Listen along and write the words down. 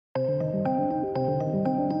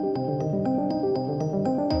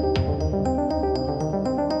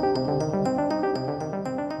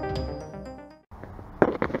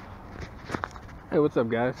what's up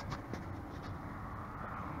guys?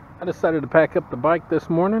 I decided to pack up the bike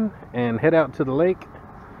this morning and head out to the lake.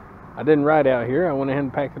 I didn't ride out here. I went ahead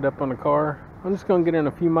and packed it up on the car. I'm just going to get in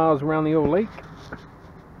a few miles around the old lake.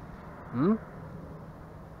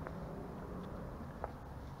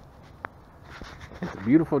 It's a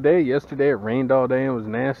beautiful day. Yesterday it rained all day and was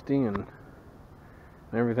nasty and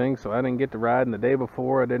everything, so I didn't get to ride. And the day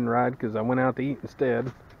before I didn't ride because I went out to eat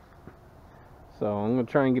instead. So I'm going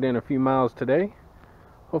to try and get in a few miles today.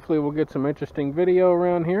 Hopefully we'll get some interesting video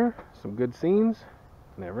around here, some good scenes.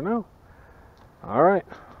 Never know. Alright,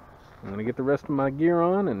 I'm going to get the rest of my gear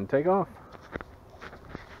on and take off.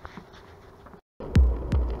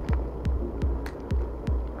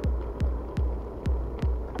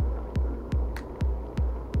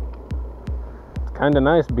 It's kind of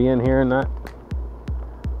nice being here and not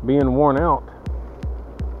being worn out.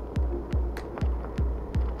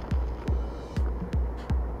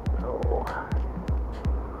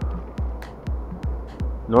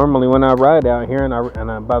 Normally when I ride out here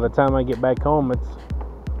and by the time I get back home it's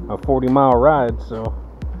a 40-mile ride, so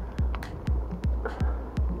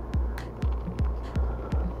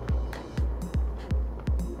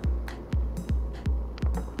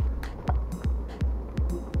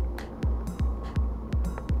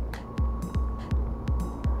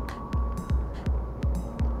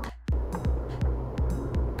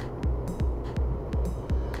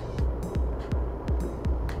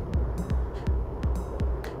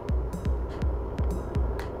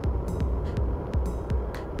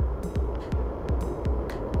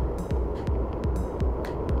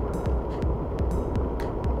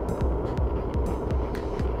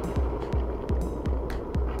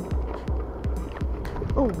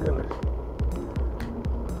oh goodness.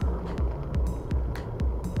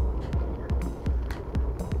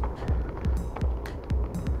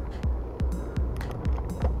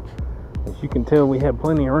 As you can tell, we had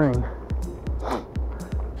plenty of rain.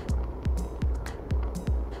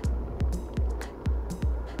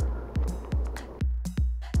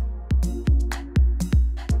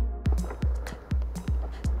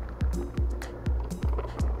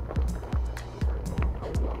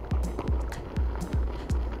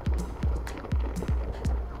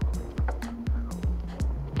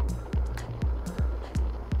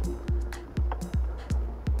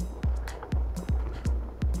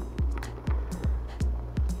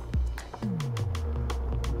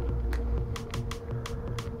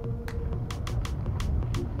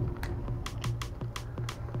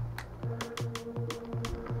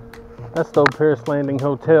 That's the old Paris Landing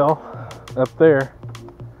Hotel up there.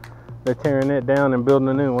 They're tearing it down and building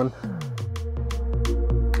a new one.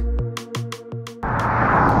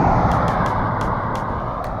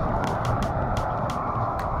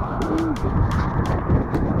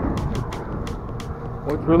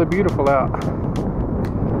 Oh, it's really beautiful out.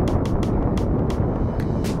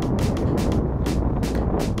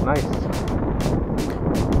 Nice.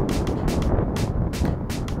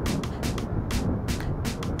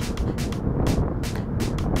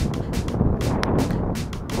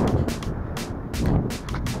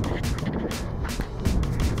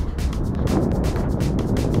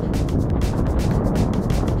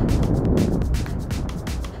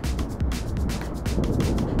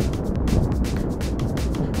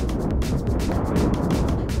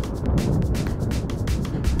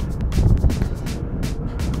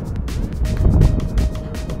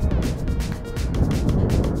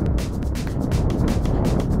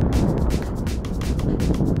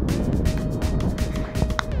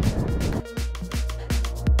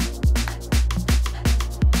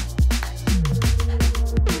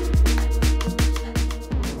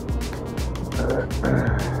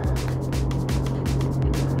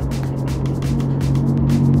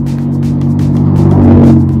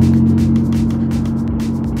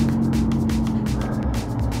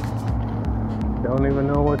 Don't even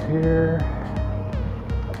know what's here.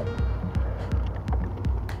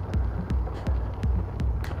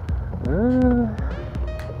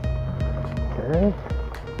 Okay.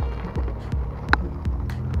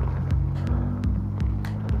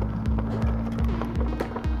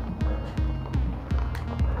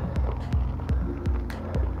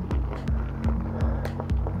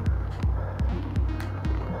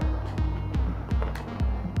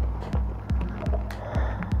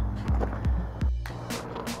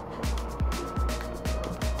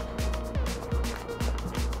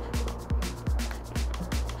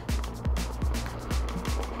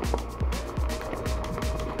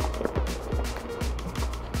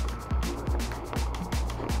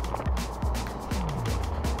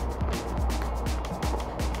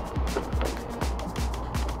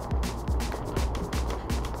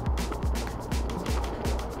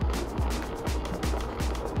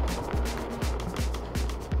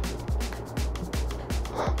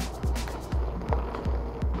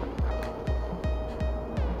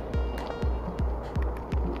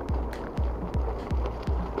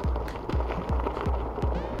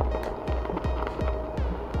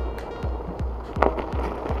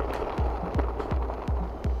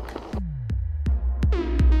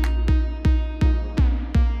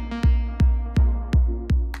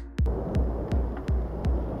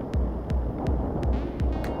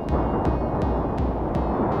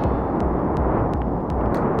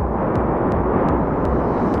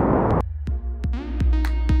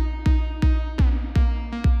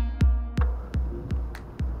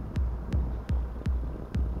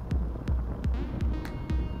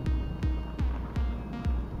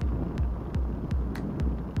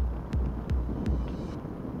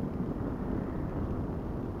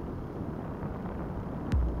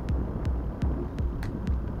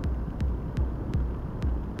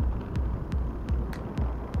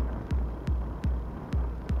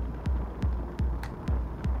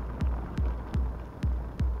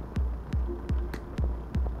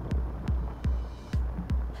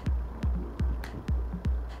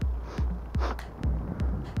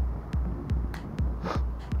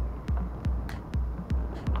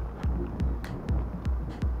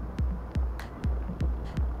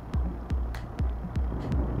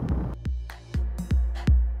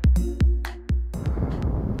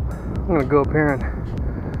 gonna go up here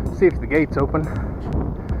and see if the gate's open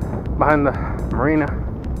behind the marina,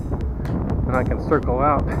 and I can circle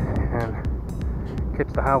out and catch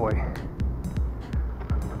the highway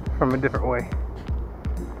from a different way.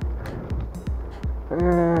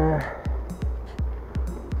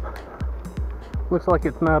 Looks like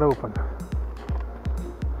it's not open.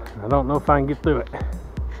 I don't know if I can get through it.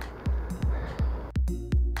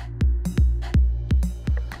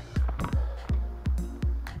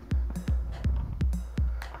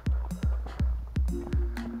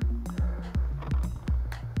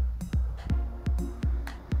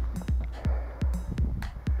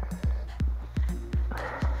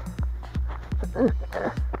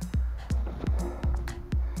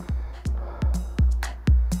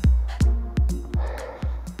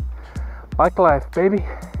 Bike life, baby.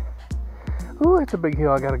 Ooh, it's a big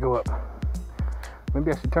hill I gotta go up.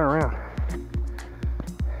 Maybe I should turn around.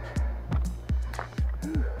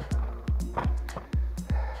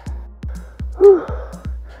 Whew.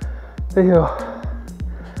 The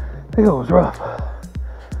hill was rough.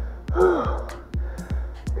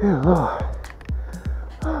 Yeah, Lord.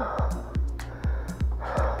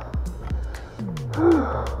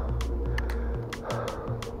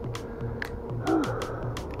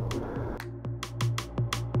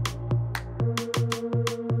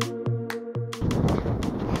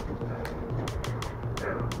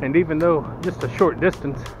 And even though just a short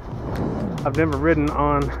distance, I've never ridden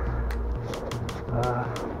on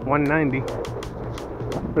 190,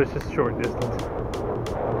 but it's just a short distance.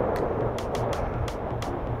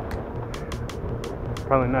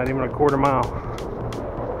 Probably not even a quarter mile.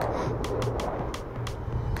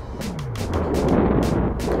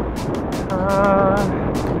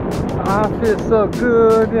 I feel so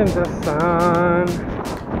good in the sun.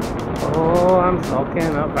 Oh, I'm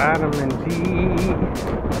soaking up vitamin D.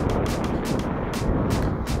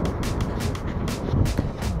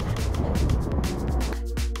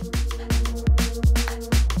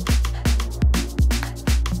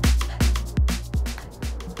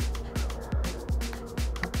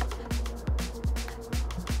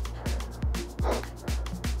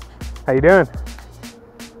 How you doing?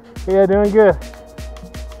 Yeah, doing good.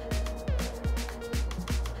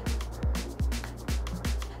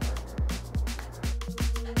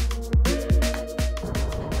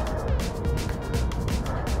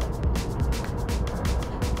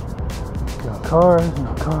 No cars,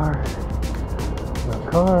 no cars, no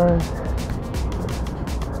cars.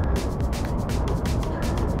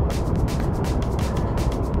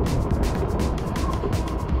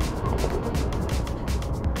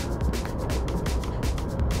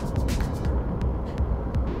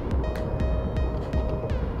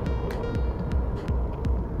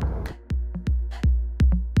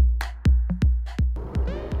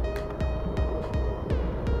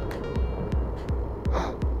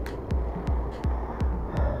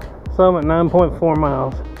 So I'm at 9.4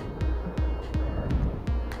 miles.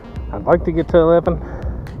 I'd like to get to 11.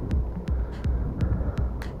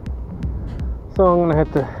 So I'm gonna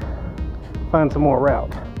have to find some more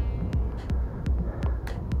route.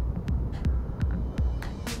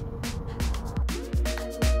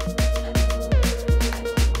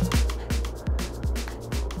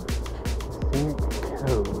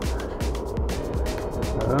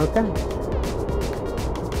 Okay.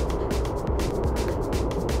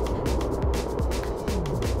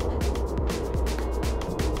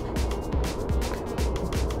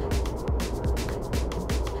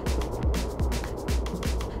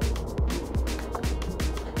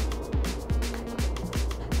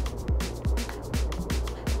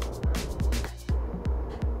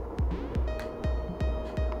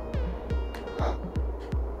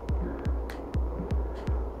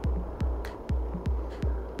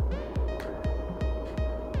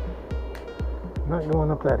 Not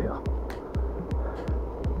going up that hill.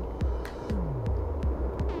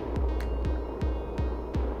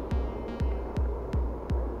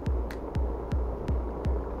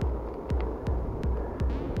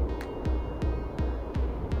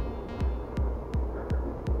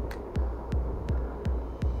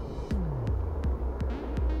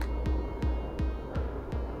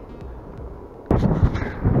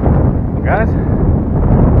 Guys,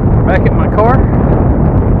 back at my car.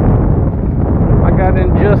 I got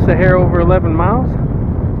in just a hair over 11 miles,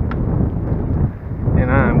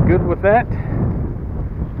 and I'm good with that.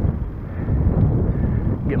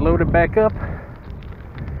 Get loaded back up,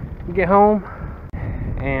 get home,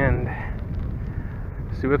 and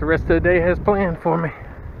see what the rest of the day has planned for me.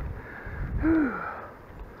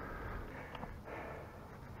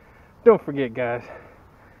 Don't forget, guys,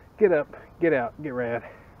 get up, get out, get rad.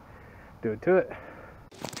 Do it to it.